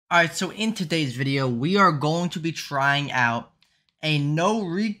Alright, so in today's video, we are going to be trying out a no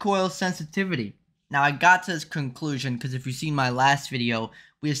recoil sensitivity. Now, I got to this conclusion because if you've seen my last video,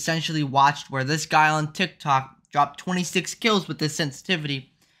 we essentially watched where this guy on TikTok dropped 26 kills with this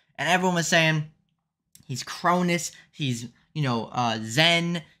sensitivity, and everyone was saying he's Cronus, he's,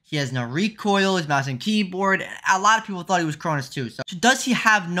 Zen, he has no recoil, his mouse and keyboard. A lot of people thought he was Cronus too. So does he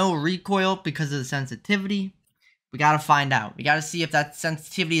have no recoil because of the sensitivity? We gotta find out. We gotta see if that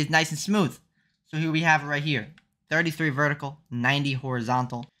sensitivity is nice and smooth. So here we have it right here. 33 vertical, 90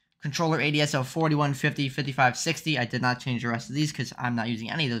 horizontal. Controller ADSL 4150, 5560. I did not change the rest of these because I'm not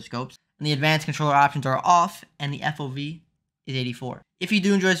using any of those scopes. And the advanced controller options are off, and the FOV is 84. If you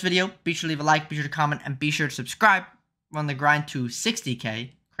do enjoy this video, be sure to leave a like, be sure to comment, and be sure to subscribe. We're on the grind to 60K.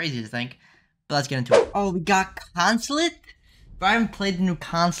 Crazy to think. But let's get into it. Oh, we got Consulate? But I haven't played the new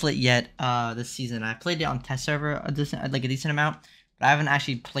Consulate yet this season. I played it on test server a decent amount, but I haven't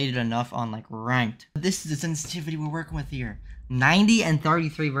actually played it enough on like ranked. This is the sensitivity we're working with here. 90 and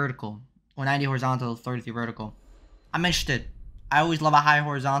 33 vertical, or 90 horizontal, 33 vertical. I'm interested. I always love a high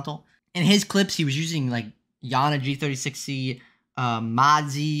horizontal. In his clips, he was using like Yana G36C,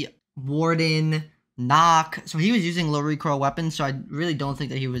 Modzi, Warden, Knock. So he was using low recoil weapons, so I really don't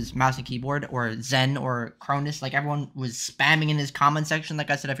think that he was mouse and keyboard or Zen or Cronus like everyone was spamming in his comment section. Like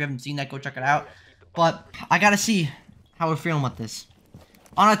I said, if you haven't seen that, go check it out. But I gotta see how we're feeling with this.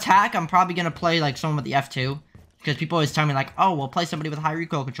 On attack, I'm probably gonna play like someone with the F2, because people always tell me like, oh, we'll play somebody with high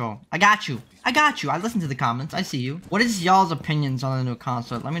recoil control. I got you. I listen to the comments. I see you. What is y'all's opinions on the new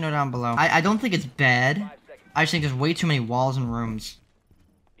console? Let me know down below. I don't think it's bad. I just think there's way too many walls and rooms.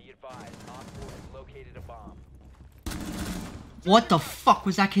 What the fuck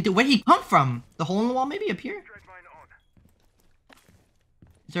was that kid do? Where did he come from? The hole in the wall maybe up here?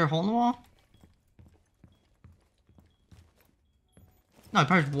 Is there a hole in the wall? No, he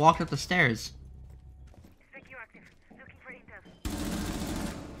probably just walked up the stairs.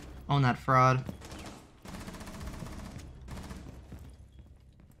 Own that fraud.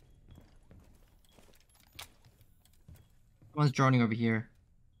 One's droning over here.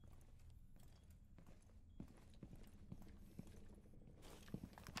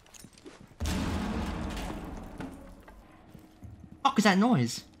 What is that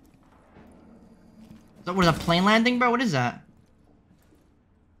noise? Is that what is a plane landing, bro? What is that?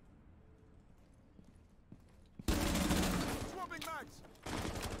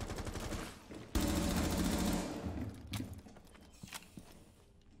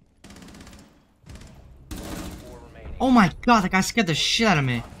 Oh my god, that guy scared the shit out of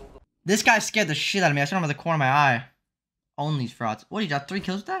me. This guy scared the shit out of me. I saw him at the corner of my eye. Own these frauds. What, you got 3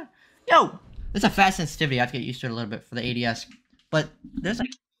 kills with that? Yo! This is a fast sensitivity. I have to get used to it a little bit for the ADS. But there's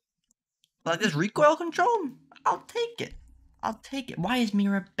like this recoil control. I'll take it. I'll take it. Why is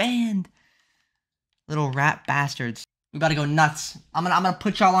Mira banned? Little rat bastards. We gotta go nuts. I'm gonna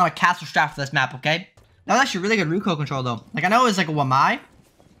put y'all on a castle strap for this map, okay? That was actually really good recoil control though. Like I know it's like a Wamai,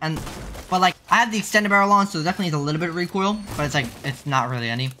 but like I have the extended barrel on, so it definitely needs a little bit of recoil. But it's like it's not really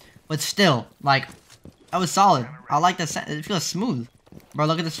any. But still, like that was solid. I like this. It feels smooth. Bro,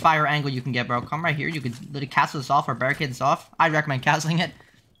 look at this fire angle you can get, bro. Come right here. You could literally castle this off or barricade this off. I'd recommend castling it.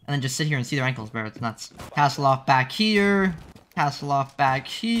 And then just sit here and see their ankles, bro. It's nuts. Castle off back here. Castle off back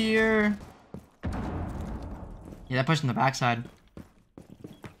here. Yeah, that pushed in the backside.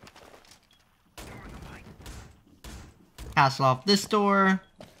 Castle off this door.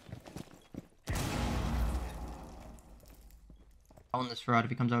 Own this fraud if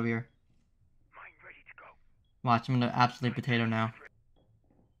he comes over here. Watch, I'm gonna absolute potato now.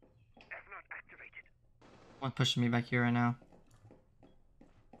 One pushing me back here right now.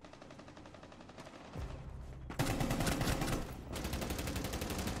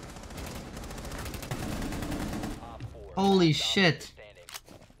 Holy shit.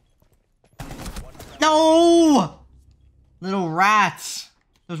 No! Little rats.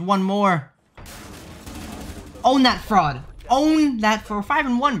 There's one more. Own that fraud. Own that for 5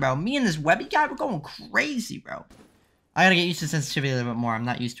 and 1, bro. Me and this Webby guy, we're going crazy, bro. I gotta get used to sensitivity a little bit more. I'm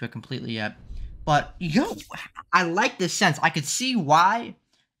not used to it completely yet. But, yo, I like this sense. I could see why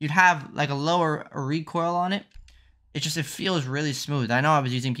you'd have, like, a lower recoil on it. It feels really smooth. I know I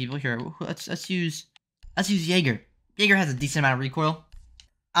was using people here. Let's use Sieqe. Sieqe has a decent amount of recoil.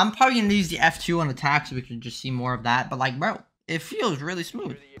 I'm probably gonna use the F2 on attack so we can just see more of that. But, like, bro, it feels really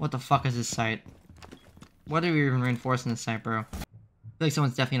smooth. What the fuck is this site? What are we even reinforcing this site, bro? I feel like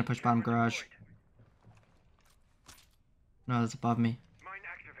someone's definitely gonna push bottom garage. No, that's above me.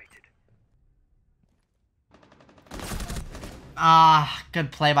 Ah,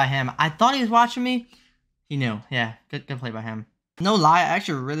 good play by him. I thought he was watching me. He knew. Yeah, good play by him. No lie, I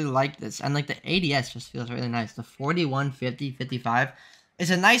actually really like this. And like the ADS just feels really nice. The 41, 50, 55 is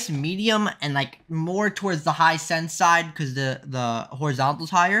a nice medium and like more towards the high sense side because the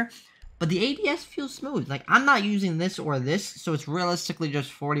horizontal's higher. But the ADS feels smooth. Like I'm not using this or this, so it's realistically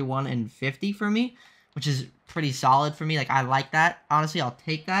just 41 and 50 for me, which is pretty solid for me. Like I like that. Honestly, I'll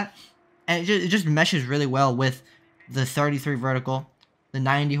take that. And it just meshes really well with the 33 vertical, the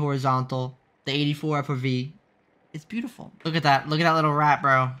 90 horizontal, the 84 FOV. It's beautiful. Look at that. Look at that little rat,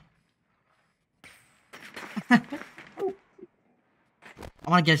 bro. I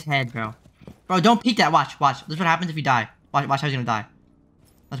want to get his head, bro. Bro, don't peek that. Watch, watch. This is what happens if you die. Watch how he's gonna die.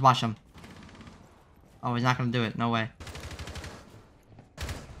 Let's watch him. Oh, he's not gonna do it. No way.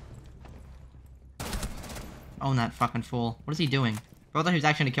 Own that fucking fool. What is he doing? Bro, I thought he was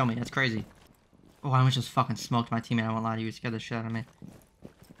actually gonna kill me. That's crazy. Oh, I almost just fucking smoked my teammate. I won't lie to you. He scared the shit out of me.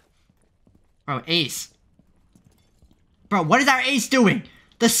 Bro, ace. Bro, what is our ace doing?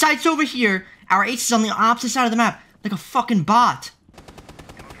 The site's over here. Our ace is on the opposite side of the map. Like a fucking bot.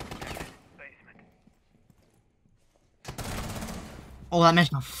 Oh, that man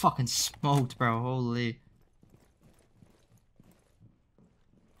got fucking smoked, bro. Holy.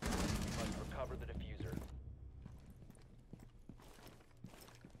 Recover the diffuser.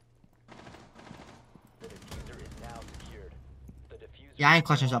 The diffuser is now secured. The diffuser. Yeah, I ain't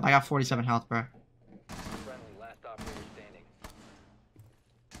clutching this up. I got 47 health, bro. Friendly, last operator standing.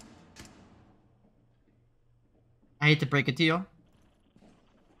 I hate to break it to you.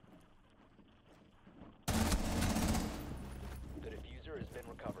 The diffuser has been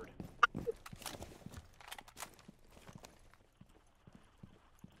recovered.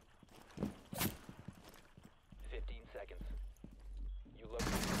 Seconds. You look.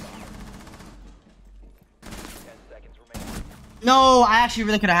 10 seconds remaining. No, I actually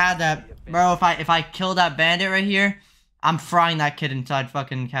really could have had that. Bro, if I kill that bandit right here, I'm frying that kid inside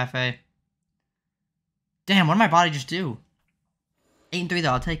fucking cafe. Damn, what did my body just do? 8 and 3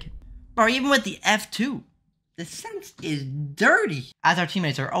 though, I'll take it. Bro, even with the F2, the Sens is dirty. As our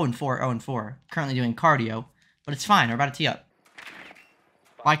teammates are 0 and 4, 0 and 4. Currently doing cardio, but it's fine, we're about to tee up.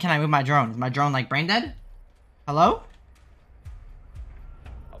 Why can't I move my drone? Is my drone like brain dead? Hello?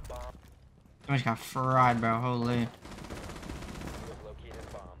 A bomb. I just got fried, bro, holy. You have located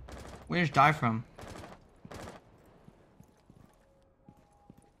a bomb. Where's die from?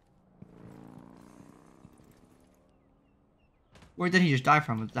 Where did he just die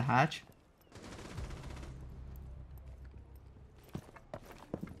from? Was it the hatch?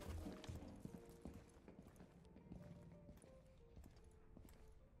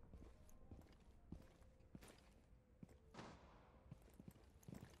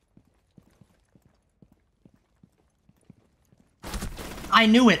 I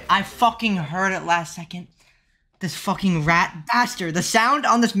knew it. I fucking heard it last second. This fucking rat bastard. The sound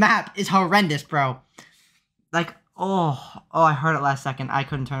on this map is horrendous, bro. Like, oh, I heard it last second. I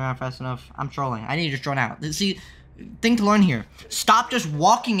couldn't turn around fast enough. I'm trolling. I need to just drone out. See, thing to learn here. Stop just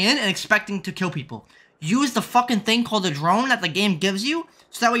walking in and expecting to kill people. Use the fucking thing called a drone that the game gives you,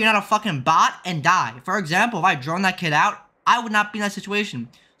 so that way you're not a fucking bot and die. For example, if I drone that kid out, I would not be in that situation.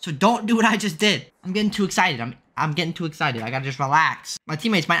 So don't do what I just did. I'm getting too excited. I'm getting too excited. I gotta just relax. My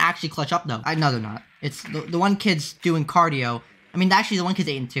teammates might actually clutch up though. No, they're not. It's the one kid's doing cardio. I mean, actually, the one kid's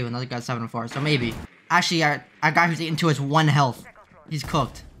 8 and 2, and the other guy's 7 and 4. So maybe. Actually, our guy who's 8 and 2 has 1 health. He's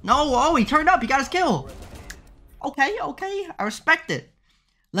cooked. No, oh, he turned up. He got his kill. Okay. I respect it.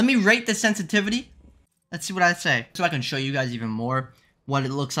 Let me rate the sensitivity. Let's see what I say. So I can show you guys even more what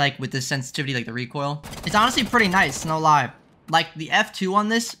it looks like with this sensitivity, like the recoil. It's honestly pretty nice, no lie. Like, the F2 on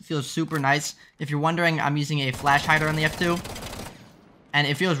this feels super nice. If you're wondering, I'm using a flash hider on the F2. And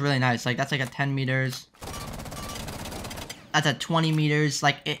it feels really nice. Like, that's like at 10 meters. That's at 20 meters.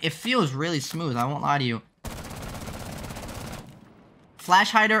 Like, it feels really smooth. I won't lie to you.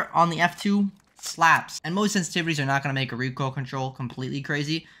 Flash hider on the F2 slaps. And most sensitivities are not going to make a recoil control completely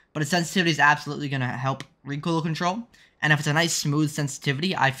crazy. But a sensitivity is absolutely going to help recoil control. And if it's a nice smooth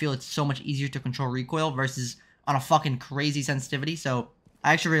sensitivity, I feel it's so much easier to control recoil versus on a fucking crazy sensitivity. So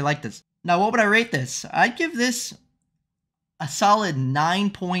I actually really like this. Now, what would I rate this? I'd give this a solid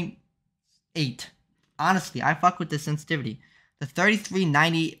 9.8. Honestly, I fuck with this sensitivity. The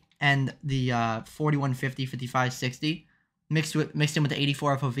 3390 and the 4150, 5560 mixed in with the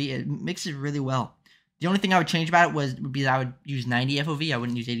 84 FOV, it mixes really well. The only thing I would change about it would be that I would use 90 FOV. I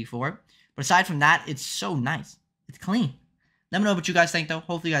wouldn't use 84. But aside from that, it's so nice. It's clean. Let me know what you guys think, though.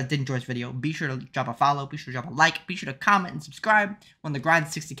 Hopefully, you guys did enjoy this video. Be sure to drop a follow. Be sure to drop a like. Be sure to comment and subscribe. When the grind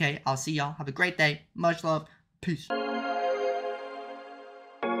is 60K, I'll see y'all. Have a great day. Much love. Peace.